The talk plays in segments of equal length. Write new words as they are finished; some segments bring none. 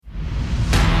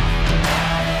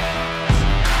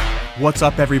What's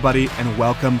up, everybody, and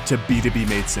welcome to B2B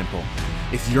Made Simple.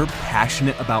 If you're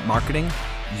passionate about marketing,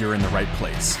 you're in the right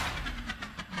place.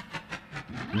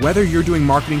 Whether you're doing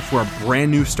marketing for a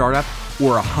brand new startup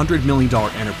or a $100 million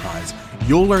enterprise,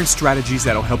 you'll learn strategies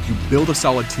that'll help you build a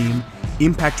solid team,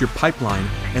 impact your pipeline,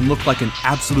 and look like an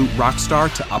absolute rock star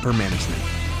to upper management.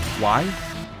 Why?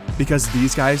 Because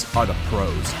these guys are the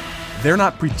pros. They're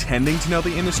not pretending to know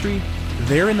the industry,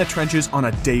 they're in the trenches on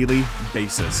a daily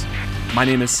basis. My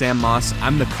name is Sam Moss.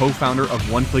 I'm the co-founder of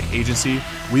One Click Agency.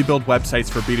 We build websites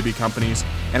for B2B companies,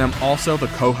 and I'm also the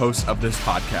co-host of this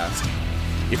podcast.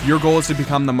 If your goal is to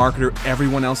become the marketer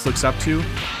everyone else looks up to,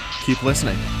 keep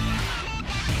listening.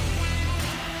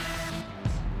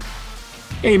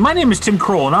 Hey, my name is Tim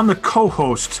Kroll, and I'm the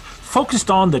co-host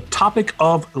focused on the topic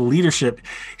of leadership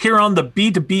here on the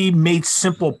B2B Made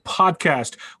Simple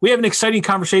podcast. We have an exciting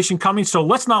conversation coming, so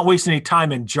let's not waste any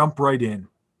time and jump right in.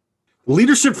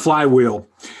 Leadership flywheel.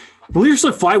 The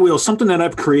leadership flywheel is something that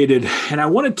I've created, and I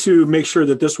wanted to make sure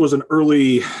that this was an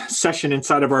early session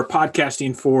inside of our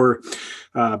podcasting for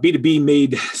B2B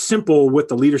Made Simple with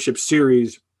the leadership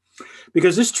series,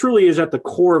 because this truly is at the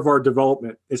core of our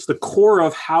development. It's the core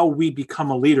of how we become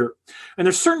a leader. And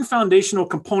there's certain foundational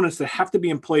components that have to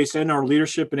be in place in our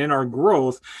leadership and in our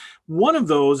growth. One of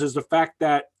those is the fact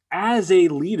that as a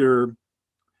leader,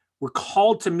 we're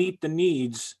called to meet the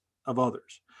needs of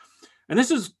others. And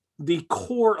this is the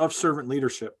core of servant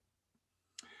leadership.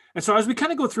 And so as we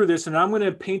kind of go through this, and I'm going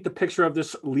to paint the picture of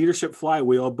this leadership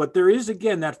flywheel, but there is,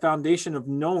 again, that foundation of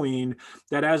knowing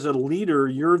that as a leader,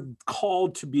 you're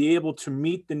called to be able to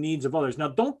meet the needs of others. Now,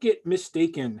 don't get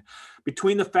mistaken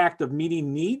between the fact of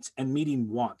meeting needs and meeting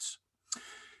wants.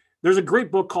 There's a great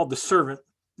book called The Servant.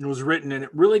 It was written, and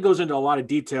it really goes into a lot of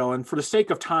detail. And for the sake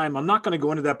of time, I'm not going to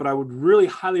go into that, but I would really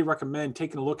highly recommend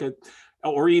taking a look at,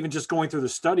 or even just going through the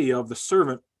study of The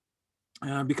Servant,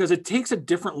 because it takes a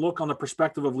different look on the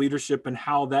perspective of leadership and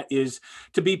how that is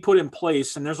to be put in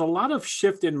place. And there's a lot of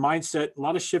shift in mindset, a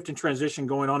lot of shift in transition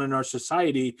going on in our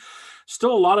society.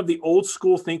 Still a lot of the old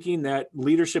school thinking that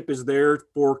leadership is there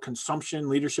for consumption,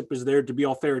 leadership is there to be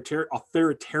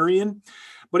authoritarian.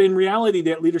 But in reality,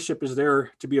 that leadership is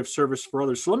there to be of service for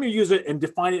others. So let me use it and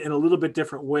define it in a little bit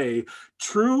different way.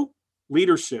 True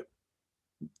leadership,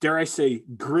 dare I say,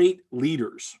 great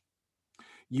leaders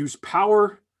use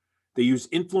power, they use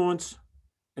influence,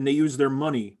 and they use their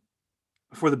money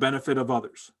for the benefit of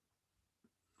others.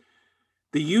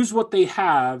 They use what they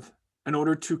have in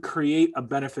order to create a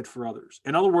benefit for others.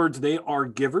 In other words, they are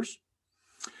givers,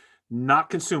 not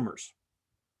consumers.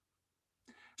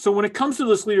 So when it comes to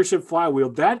this leadership flywheel,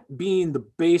 that being the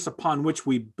base upon which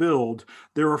we build,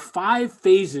 there are 5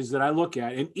 phases that I look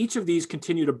at, and each of these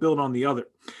continue to build on the other.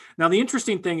 Now, the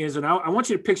interesting thing is, and I want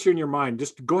you to picture in your mind,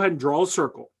 just go ahead and draw a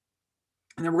circle.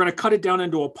 And then we're going to cut it down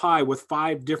into a pie with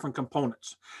 5 different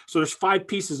components. So there's 5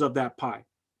 pieces of that pie.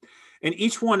 And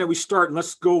each one that we start, and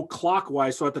let's go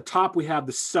clockwise. So at the top, we have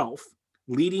the self,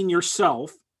 leading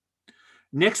yourself.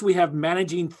 Next, we have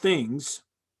managing things.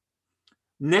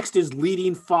 Next is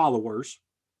leading followers.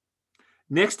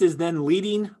 Next is then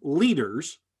leading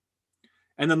leaders.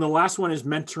 And then the last one is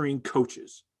mentoring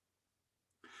coaches.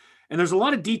 And there's a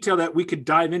lot of detail that we could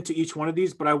dive into each one of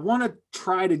these, but I want to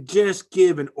try to just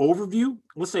give an overview,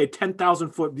 let's say a 10,000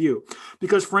 foot view,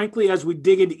 because frankly, as we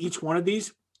dig into each one of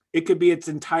these, it could be its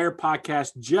entire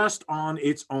podcast just on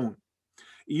its own.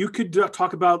 You could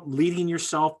talk about leading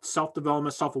yourself,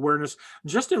 self-development, self-awareness,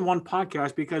 just in one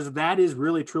podcast, because that is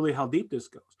really, truly how deep this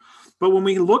goes. But when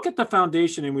we look at the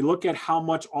foundation and we look at how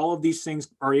much all of these things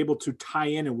are able to tie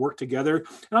in and work together,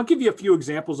 and I'll give you a few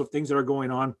examples of things that are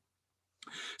going on.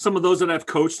 Some of those that I've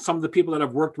coached, some of the people that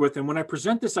I've worked with. And when I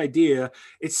present this idea,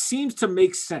 it seems to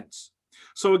make sense.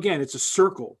 So again, it's a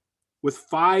circle with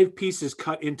 5 pieces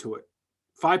cut into it,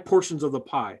 5 portions of the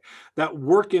pie that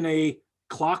work in a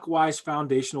clockwise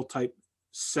foundational type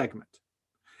segment.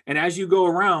 And as you go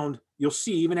around, you'll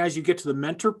see, even as you get to the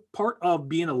mentor part of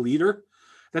being a leader,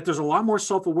 that there's a lot more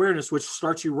self-awareness, which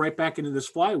starts you right back into this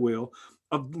flywheel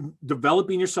of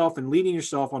developing yourself and leading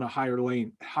yourself on a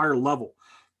higher level.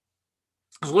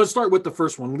 So let's start with the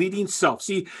first one, leading self.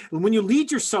 See, when you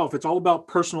lead yourself, it's all about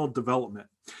personal development.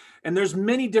 And there's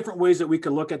many different ways that we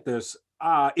could look at this.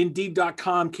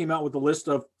 Indeed.com came out with a list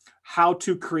of how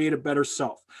to create a better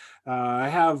self. I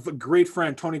have a great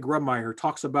friend, Tony Grubmeyer, who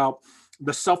talks about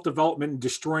the self-development and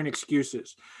destroying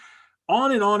excuses.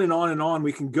 On and on and on and on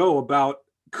we can go about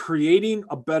creating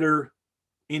a better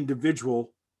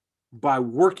individual by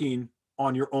working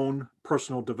on your own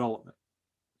personal development.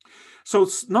 So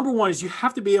number one is you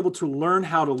have to be able to learn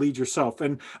how to lead yourself.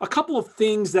 And a couple of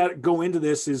things that go into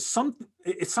this is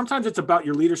sometimes it's about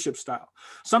your leadership style.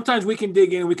 Sometimes we can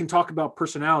dig in and we can talk about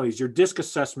personalities, your DISC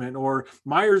assessment or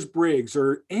Myers-Briggs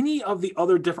or any of the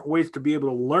other different ways to be able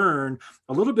to learn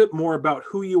a little bit more about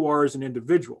who you are as an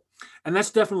individual. And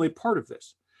that's definitely part of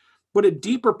this. But a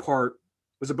deeper part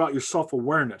is about your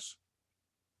self-awareness.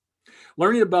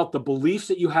 Learning about the beliefs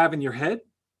that you have in your head,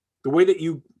 the way that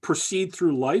you proceed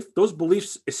through life. Those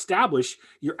beliefs establish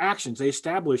your actions. They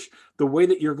establish the way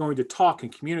that you're going to talk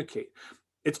and communicate.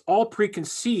 It's all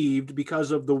preconceived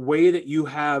because of the way that you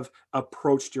have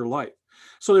approached your life.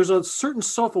 So there's a certain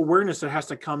self-awareness that has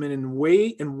to come in and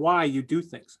way and why you do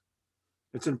things.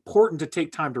 It's important to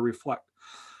take time to reflect.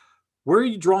 Where are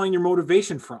you drawing your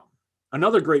motivation from?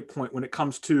 Another great point when it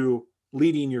comes to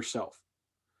leading yourself.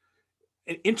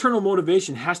 Internal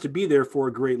motivation has to be there for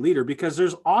a great leader, because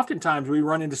there's oftentimes we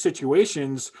run into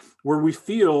situations where we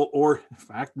feel, or in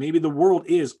fact, maybe the world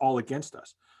is all against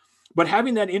us. But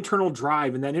having that internal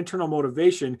drive and that internal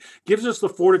motivation gives us the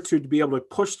fortitude to be able to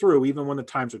push through even when the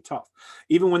times are tough,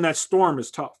 even when that storm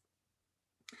is tough.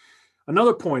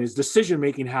 Another point is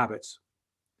decision-making habits.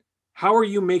 How are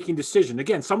you making decisions?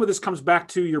 Again, some of this comes back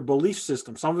to your belief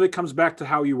system. Some of it comes back to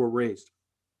how you were raised.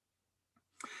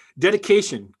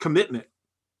 Dedication, commitment.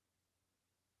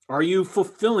 Are you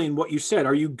fulfilling what you said?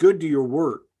 Are you good to your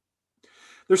word?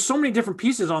 There's so many different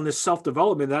pieces on this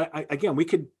self-development that, again, we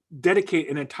could dedicate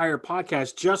an entire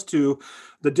podcast just to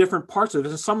the different parts of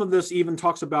this. And some of this even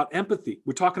talks about empathy.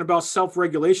 We're talking about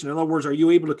self-regulation. In other words, are you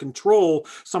able to control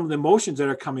some of the emotions that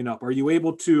are coming up? Are you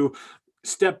able to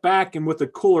step back and with a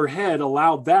cooler head,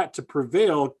 allow that to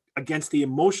prevail against the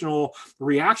emotional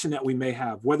reaction that we may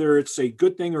have, whether it's a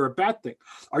good thing or a bad thing?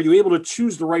 Are you able to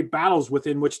choose the right battles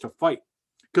within which to fight?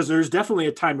 Because there's definitely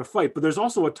a time to fight, but there's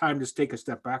also a time to take a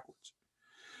step backwards.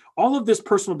 All of this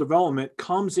personal development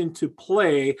comes into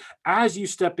play as you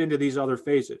step into these other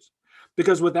phases,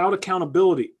 because without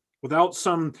accountability, without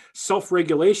some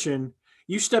self-regulation,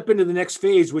 you step into the next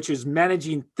phase, which is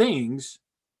managing things,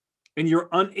 and you're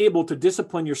unable to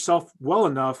discipline yourself well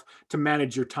enough to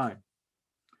manage your time.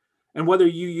 And whether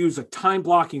you use a time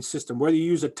blocking system, whether you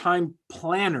use a time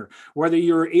planner, whether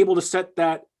you're able to set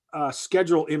that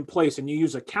schedule in place and you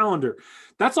use a calendar,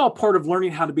 that's all part of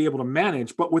learning how to be able to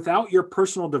manage. But without your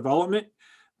personal development,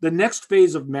 the next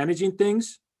phase of managing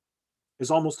things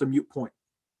is almost a moot point.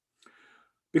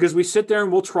 Because we sit there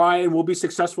and we'll try and we'll be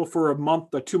successful for a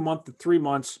month, a 2 month, 3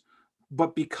 months.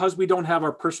 But because we don't have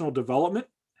our personal development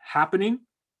happening,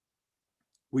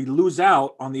 we lose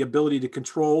out on the ability to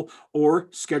control or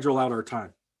schedule out our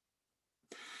time.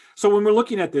 So when we're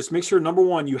looking at this, make sure, number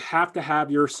one, you have to have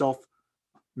yourself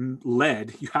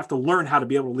led. You have to learn how to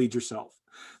be able to lead yourself.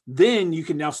 Then you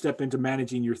can now step into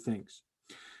managing your things.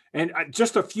 And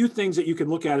just a few things that you can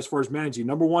look at as far as managing.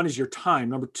 Number one is your time.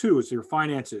 Number two is your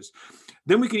finances.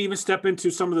 Then we can even step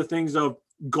into some of the things of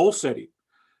goal setting.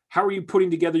 How are you putting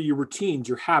together your routines,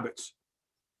 your habits?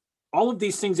 All of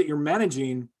these things that you're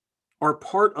managing are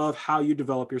part of how you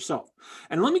develop yourself.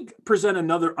 And let me present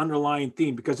another underlying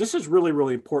theme, because this is really,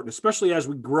 really important, especially as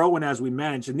we grow and as we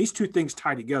manage. And these two things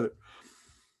tie together.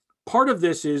 Part of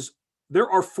this is there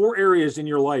are 4 areas in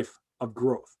your life of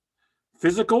growth: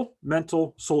 physical,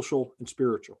 mental, social, and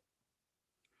spiritual.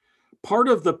 Part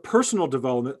of the personal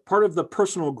development, part of the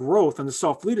personal growth and the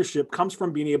self-leadership comes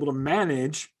from being able to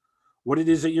manage what it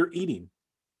is that you're eating.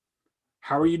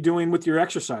 How are you doing with your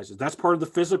exercises? That's part of the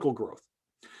physical growth.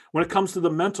 When it comes to the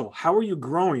mental, how are you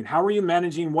growing? How are you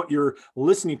managing what you're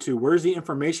listening to? Where's the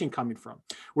information coming from?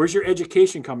 Where's your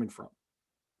education coming from?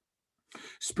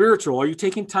 Spiritual, are you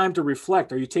taking time to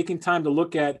reflect? Are you taking time to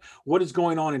look at what is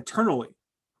going on internally?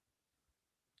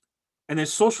 And then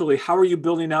socially, how are you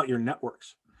building out your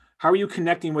networks? How are you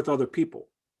connecting with other people?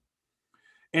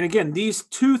 And again, these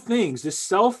two things, this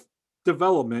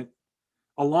self-development,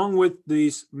 along with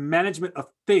these management of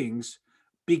things,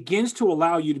 begins to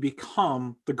allow you to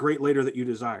become the great leader that you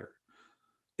desire.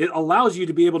 It allows you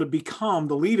to be able to become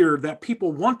the leader that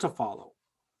people want to follow.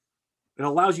 It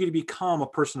allows you to become a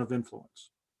person of influence.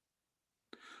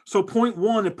 So point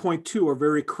 1 and point 2 are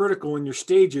very critical in your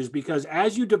stages, because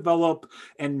as you develop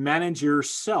and manage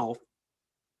yourself,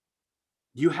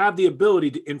 you have the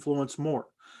ability to influence more.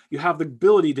 You have the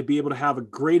ability to be able to have a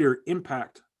greater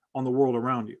impact on the world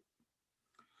around you.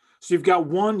 So you've got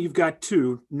 1, you've got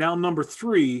 2. Now number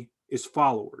 3 is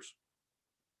followers.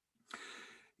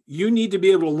 You need to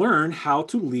be able to learn how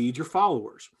to lead your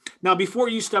followers. Now, before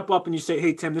you step up and you say,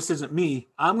 hey, Tim, this isn't me,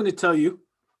 I'm going to tell you,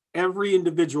 every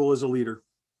individual is a leader.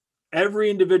 Every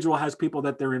individual has people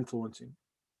that they're influencing.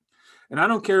 And I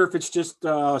don't care if it's just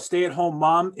a stay-at-home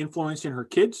mom influencing her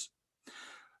kids.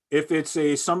 If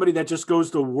it's somebody that just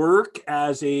goes to work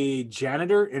as a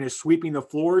janitor and is sweeping the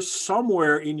floors,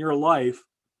 somewhere in your life,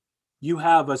 you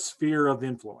have a sphere of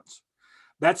influence.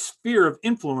 That sphere of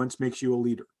influence makes you a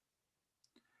leader.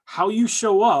 How you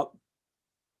show up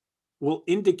will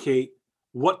indicate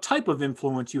what type of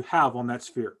influence you have on that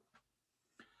sphere.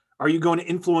 Are you going to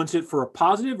influence it for a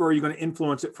positive, or are you going to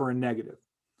influence it for a negative?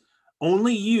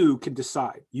 Only you can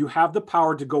decide. You have the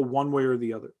power to go one way or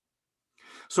the other.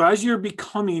 So as you're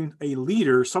becoming a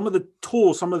leader, some of the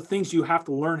tools, some of the things you have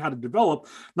to learn how to develop,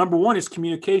 number one is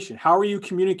communication. How are you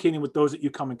communicating with those that you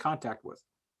come in contact with?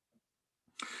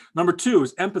 Number two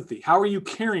is empathy. How are you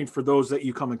caring for those that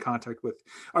you come in contact with?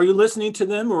 Are you listening to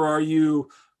them, or are you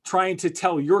trying to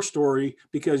tell your story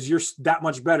because you're that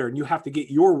much better and you have to get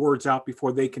your words out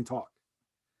before they can talk?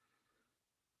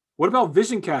 What about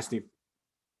vision casting?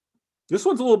 This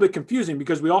one's a little bit confusing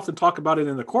because we often talk about it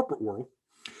in the corporate world.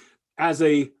 As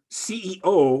a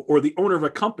CEO or the owner of a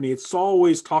company, it's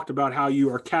always talked about how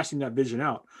you are casting that vision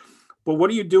out. But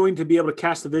what are you doing to be able to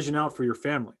cast the vision out for your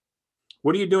family?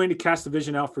 What are you doing to cast the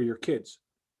vision out for your kids?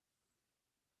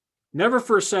 Never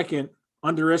for a second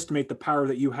underestimate the power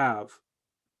that you have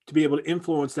to be able to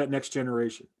influence that next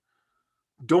generation.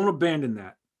 Don't abandon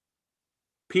that.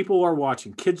 People are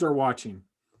watching, kids are watching,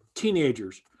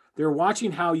 teenagers. They're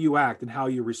watching how you act and how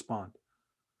you respond.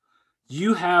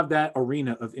 You have that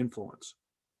arena of influence.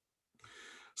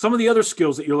 Some of the other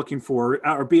skills that you're looking for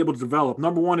are be able to develop.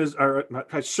 Number one is,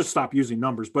 I should stop using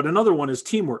numbers, but another one is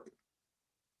teamwork.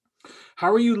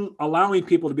 How are you allowing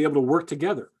people to be able to work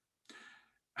together?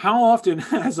 How often,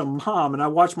 as a mom, and I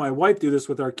watch my wife do this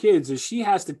with our kids, is she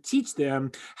has to teach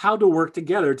them how to work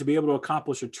together to be able to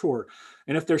accomplish a chore.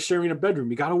 And if they're sharing a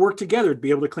bedroom, you got to work together to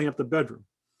be able to clean up the bedroom.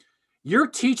 You're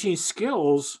teaching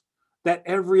skills that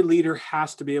every leader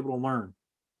has to be able to learn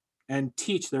and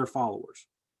teach their followers.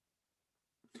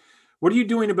 What are you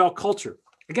doing about culture?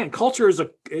 Again, culture is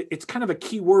it's kind of a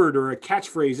key word or a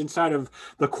catchphrase inside of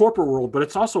the corporate world, but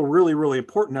it's also really, really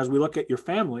important as we look at your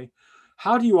family.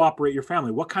 How do you operate your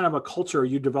family? What kind of a culture are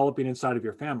you developing inside of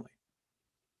your family?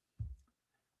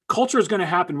 Culture is going to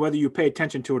happen whether you pay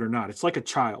attention to it or not. It's like a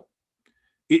child.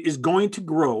 It is going to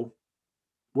grow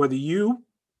whether you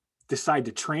decide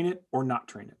to train it or not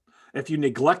train it. If you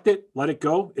neglect it, let it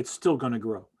go, it's still going to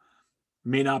grow.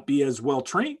 May not be as well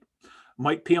trained,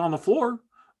 might pee on the floor,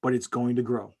 but it's going to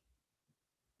grow.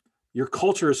 Your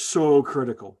culture is so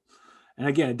critical. And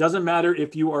again, it doesn't matter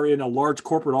if you are in a large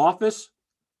corporate office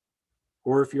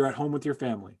or if you're at home with your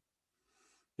family.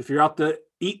 If you're out to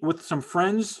eat with some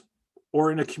friends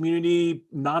or in a community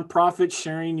nonprofit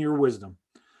sharing your wisdom,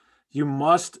 you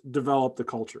must develop the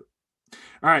culture.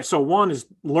 All right, so one is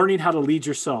learning how to lead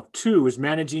yourself. Two is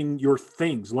managing your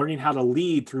things, learning how to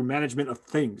lead through management of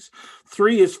things.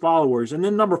 Three is followers. And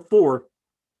then number four,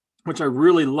 which I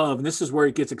really love, and this is where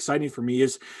it gets exciting for me,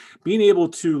 is being able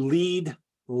to lead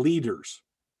leaders.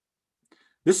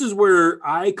 This is where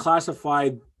I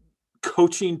classify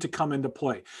coaching to come into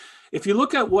play. If you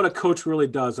look at what a coach really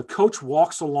does, a coach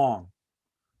walks along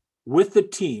with the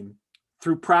team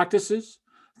through practices,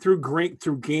 through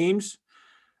games,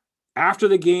 after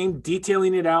the game,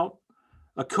 detailing it out.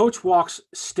 A coach walks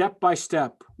step by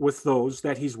step with those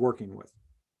that he's working with.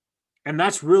 And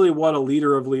that's really what a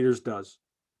leader of leaders does.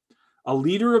 A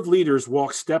leader of leaders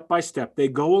walks step by step. They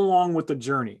go along with the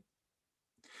journey.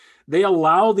 They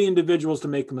allow the individuals to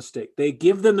make a mistake. They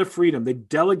give them the freedom. They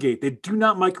delegate. They do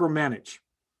not micromanage.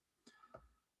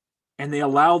 And they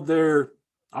allow their,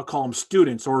 I'll call them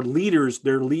students or leaders,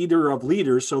 their leader of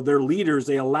leaders. So their leaders,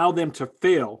 they allow them to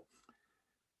fail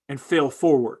and fail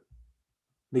forward.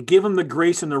 They give them the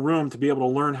grace in the room to be able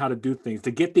to learn how to do things,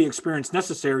 to get the experience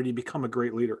necessary to become a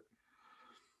great leader.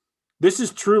 This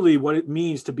is truly what it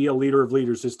means to be a leader of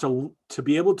leaders, is to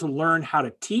be able to learn how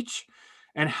to teach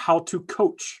and how to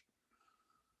coach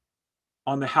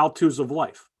on the how-tos of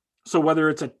life. So whether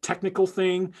it's a technical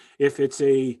thing, if it's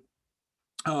a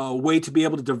way to be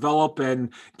able to develop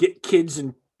and get kids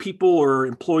and people or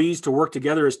employees to work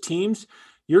together as teams,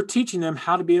 you're teaching them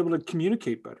how to be able to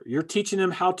communicate better. You're teaching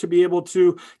them how to be able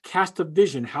to cast a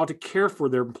vision, how to care for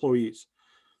their employees.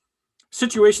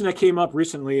 Situation that came up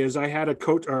recently is I had a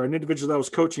coach or an individual that I was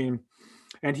coaching,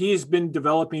 and he's been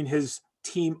developing his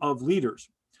team of leaders.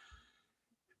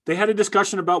 They had a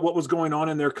discussion about what was going on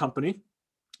in their company.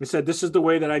 They said, this is the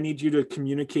way that I need you to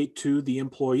communicate to the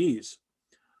employees.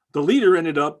 The leader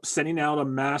ended up sending out a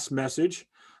mass message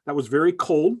that was very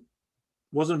cold,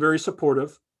 wasn't very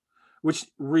supportive, which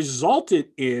resulted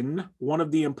in one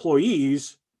of the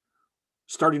employees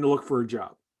starting to look for a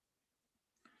job.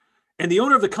 And the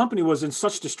owner of the company was in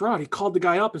such distraught. He called the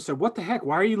guy up and said, "What the heck?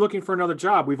 Why are you looking for another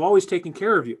job? We've always taken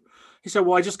care of you." He said,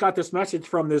 "Well, I just got this message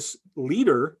from this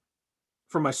leader,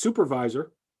 from my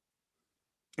supervisor.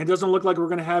 It doesn't look like we're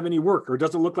going to have any work, or it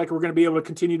doesn't look like we're going to be able to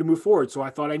continue to move forward. So I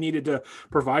thought I needed to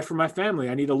provide for my family.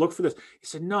 I need to look for this." He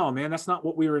said, "No, man, that's not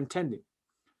what we were intending."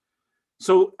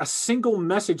 So a single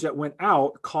message that went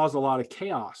out caused a lot of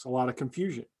chaos, a lot of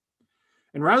confusion.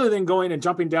 And rather than going and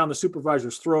jumping down the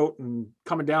supervisor's throat and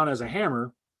coming down as a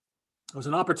hammer, it was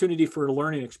an opportunity for a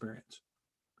learning experience.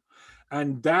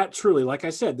 And that truly, like I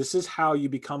said, this is how you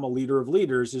become a leader of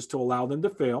leaders, is to allow them to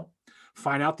fail,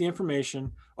 find out the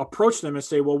information, approach them and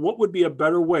say, well, what would be a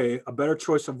better way, a better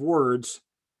choice of words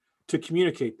to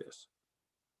communicate this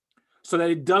so that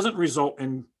it doesn't result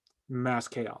in mass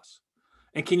chaos?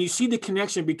 And can you see the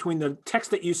connection between the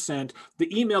text that you sent,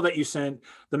 the email that you sent,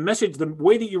 the message, the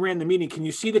way that you ran the meeting? Can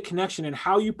you see the connection in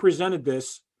how you presented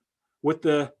this with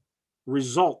the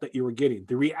result that you were getting,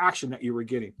 the reaction that you were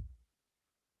getting?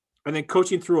 And then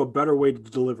coaching through a better way to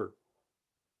deliver.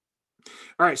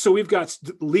 All right, so we've got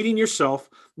leading yourself,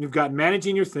 you've got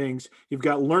managing your things, you've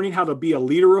got learning how to be a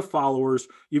leader of followers,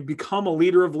 you've become a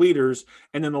leader of leaders,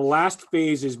 and then the last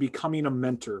phase is becoming a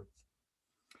mentor.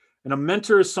 And a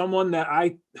mentor is someone that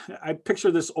I picture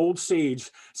this old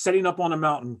sage setting up on a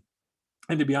mountain.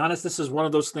 And to be honest, this is one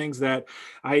of those things that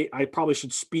I probably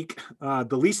should speak the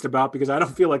least about, because I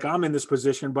don't feel like I'm in this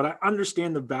position, but I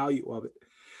understand the value of it.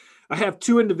 I have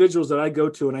two individuals that I go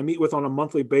to and I meet with on a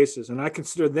monthly basis, and I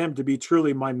consider them to be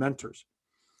truly my mentors.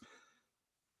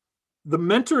 The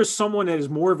mentor is someone that is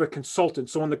more of a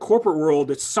consultant. So in the corporate world,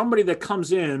 it's somebody that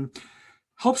comes in,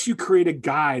 helps you create a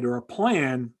guide or a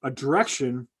plan, a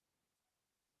direction,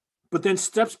 but then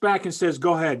steps back and says,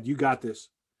 go ahead, you got this.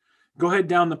 Go ahead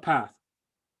down the path.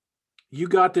 You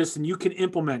got this, and you can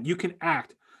implement, you can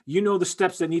act. You know the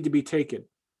steps that need to be taken.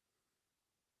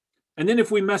 And then if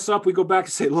we mess up, we go back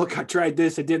and say, look, I tried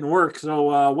this, it didn't work.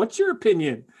 So what's your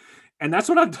opinion? And that's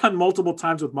what I've done multiple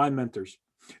times with my mentors,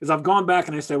 is I've gone back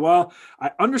and I say, well,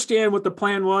 I understand what the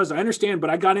plan was. I understand, but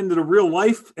I got into the real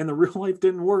life and the real life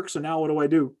didn't work. So now what do I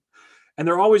do? And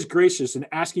they're always gracious and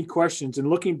asking questions and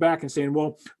looking back and saying,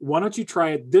 well, why don't you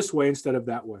try it this way instead of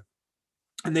that way?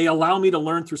 And they allow me to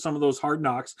learn through some of those hard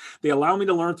knocks. They allow me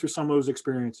to learn through some of those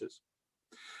experiences.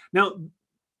 Now,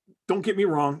 don't get me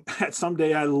wrong.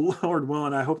 Someday, Lord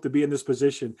willing, I hope to be in this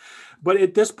position. But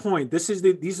at this point,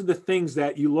 these are the things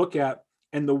that you look at,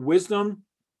 and the wisdom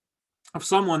of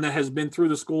someone that has been through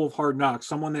the school of hard knocks,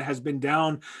 someone that has been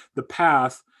down the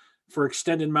path for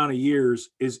extended amount of years,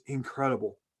 is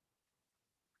incredible.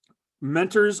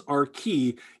 Mentors are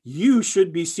key. You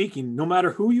should be seeking, no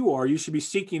matter who you are, you should be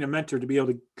seeking a mentor to be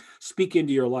able to speak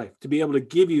into your life, to be able to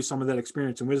give you some of that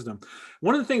experience and wisdom.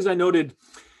 One of the things I noted,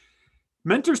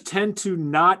 mentors tend to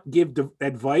not give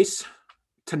advice,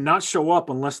 to not show up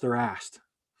unless they're asked.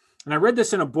 And I read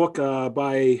this in a book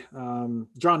by John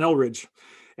Eldredge,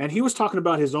 and he was talking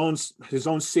about his own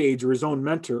sage, or his own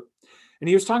mentor. And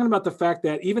he was talking about the fact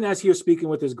that even as he was speaking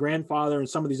with his grandfather and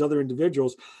some of these other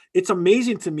individuals, it's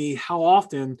amazing to me how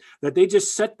often that they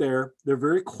just sit there, they're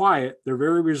very quiet, they're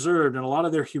very reserved, and a lot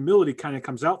of their humility kind of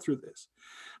comes out through this.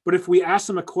 But if we ask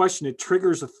them a question, it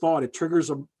triggers a thought, it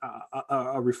triggers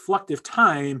a reflective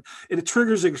time, it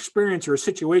triggers an experience or a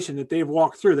situation that they've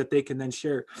walked through that they can then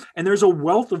share. And there's a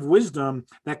wealth of wisdom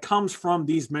that comes from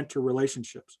these mentor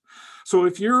relationships. So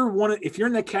if you're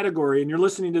in that category and you're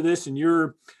listening to this and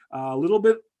you're a little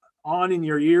bit on in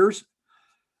your ears,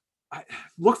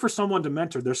 look for someone to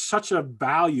mentor. There's such a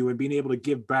value in being able to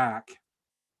give back,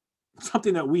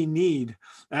 something that we need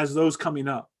as those coming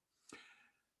up.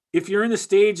 If you're in the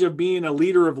stage of being a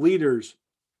leader of leaders,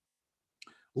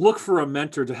 look for a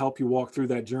mentor to help you walk through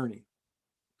that journey.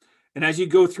 And as you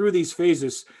go through these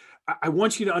phases, I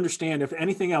want you to understand, if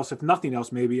anything else, if nothing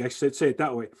else, maybe I should say it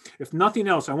that way. If nothing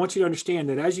else, I want you to understand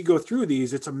that as you go through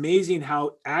these, it's amazing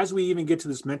how, as we even get to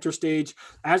this mentor stage,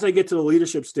 as I get to the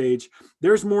leadership stage,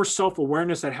 there's more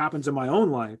self-awareness that happens in my own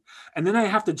life. And then I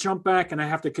have to jump back and I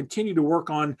have to continue to work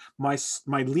on my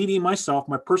leading myself,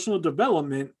 my personal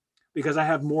development, because I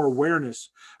have more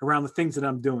awareness around the things that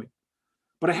I'm doing.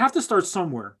 But I have to start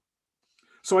somewhere.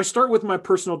 So I start with my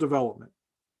personal development.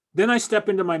 Then I step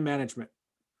into my management.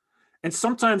 And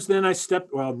sometimes then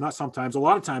not sometimes, a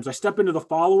lot of times I step into the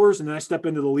followers, and then I step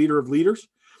into the leader of leaders.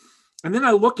 And then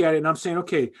I look at it and I'm saying,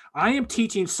 okay, I am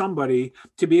teaching somebody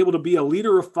to be able to be a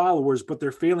leader of followers, but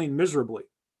they're failing miserably.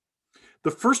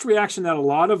 The first reaction that a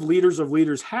lot of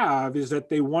leaders have is that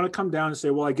they want to come down and say,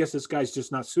 well, I guess this guy's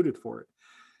just not suited for it.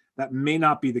 That may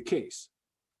not be the case.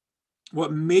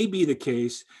 What may be the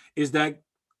case is that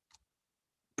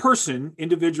person,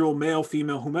 individual, male,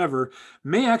 female, whomever,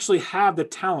 may actually have the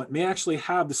talent, may actually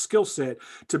have the skill set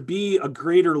to be a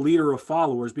greater leader of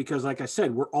followers, because like I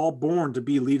said, we're all born to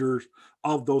be leaders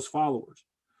of those followers.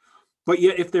 But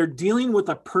yet, if they're dealing with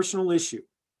a personal issue,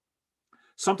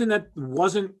 something that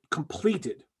wasn't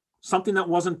completed, something that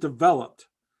wasn't developed,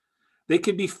 they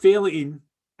could be failing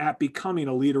at becoming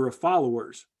a leader of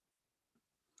followers.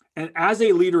 And as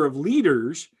a leader of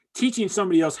leaders, teaching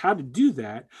somebody else how to do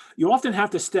that, you often have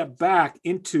to step back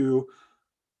into,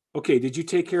 okay, did you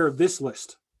take care of this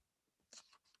list?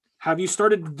 Have you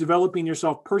started developing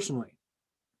yourself personally?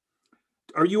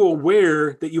 Are you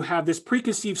aware that you have this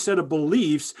preconceived set of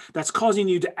beliefs that's causing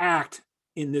you to act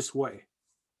in this way?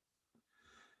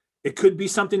 It could be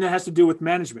something that has to do with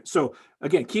management. So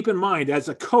again, keep in mind, as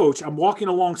a coach, I'm walking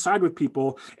alongside with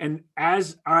people. And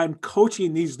as I'm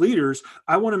coaching these leaders,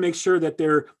 I want to make sure that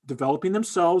they're developing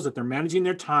themselves, that they're managing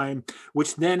their time,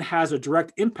 which then has a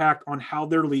direct impact on how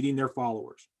they're leading their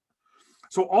followers.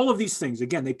 So all of these things,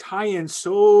 again, they tie in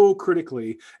so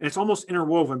critically, and it's almost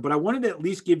interwoven, but I wanted to at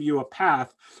least give you a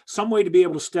path, some way to be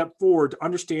able to step forward to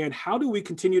understand, how do we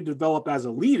continue to develop as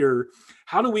a leader?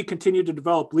 How do we continue to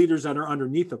develop leaders that are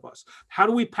underneath of us? How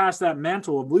do we pass that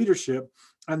mantle of leadership?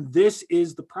 And this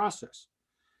is the process.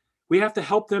 We have to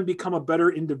help them become a better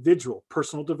individual,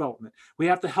 personal development. We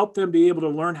have to help them be able to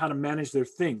learn how to manage their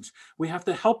things. We have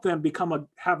to help them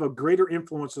have a greater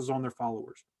influences on their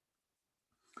followers.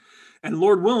 And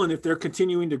Lord willing, if they're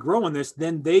continuing to grow in this,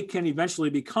 then they can eventually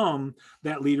become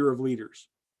that leader of leaders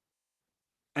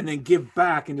and then give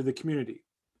back into the community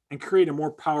and create a more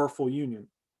powerful union,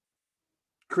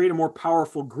 create a more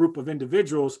powerful group of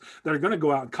individuals that are going to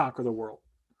go out and conquer the world.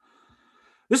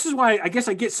 This is why I guess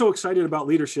I get so excited about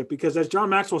leadership, because as John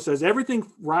Maxwell says, everything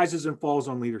rises and falls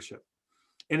on leadership.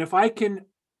 And if I can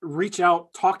reach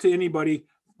out, talk to anybody,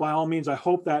 by all means, I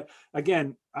hope that,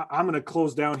 again, I'm going to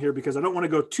close down here because I don't want to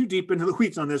go too deep into the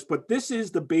weeds on this, but this is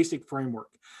the basic framework.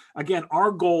 Again, our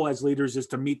goal as leaders is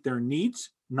to meet their needs,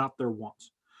 not their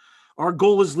wants. Our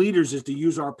goal as leaders is to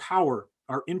use our power,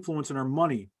 our influence, and our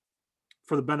money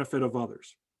for the benefit of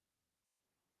others.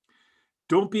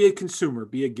 Don't be a consumer,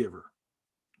 be a giver.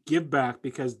 Give back,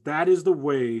 because that is the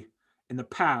way and the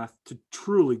path to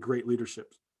truly great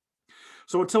leadership.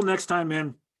 So until next time,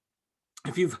 man,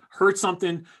 if you've heard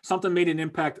something made an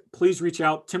impact, please reach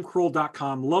out,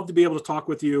 timkrul.com. Love to be able to talk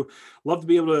with you. Love to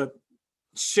be able to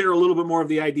share a little bit more of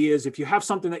the ideas. If you have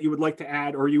something that you would like to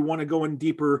add, or you want to go in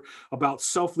deeper about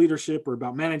self-leadership or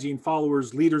about managing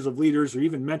followers, leaders of leaders, or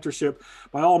even mentorship,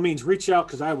 by all means, reach out,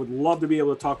 because I would love to be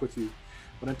able to talk with you.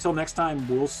 But until next time,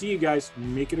 we'll see you guys.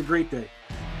 Make it a great day.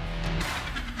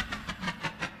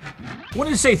 I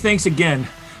wanted to say thanks again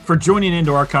for joining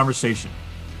into our conversation.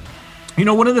 You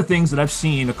know, one of the things that I've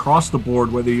seen across the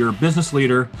board, whether you're a business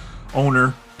leader,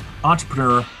 owner,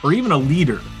 entrepreneur, or even a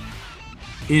leader,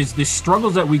 is the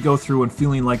struggles that we go through and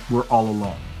feeling like we're all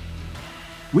alone.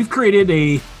 We've created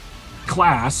a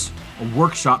class, a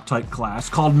workshop type class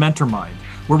called Mentor Mind,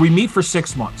 where we meet for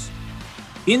 6 months.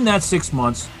 In that 6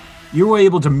 months, you're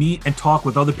able to meet and talk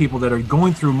with other people that are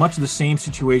going through much of the same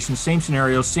situations, same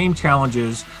scenarios, same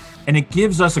challenges, and it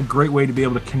gives us a great way to be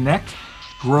able to connect,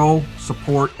 grow,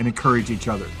 support, and encourage each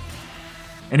other.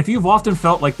 And if you've often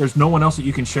felt like there's no one else that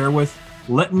you can share with,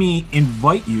 let me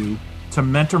invite you to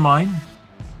Mentor Mind,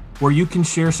 where you can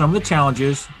share some of the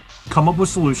challenges, come up with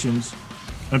solutions,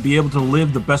 and be able to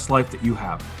live the best life that you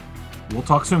have. We'll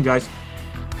talk soon, guys.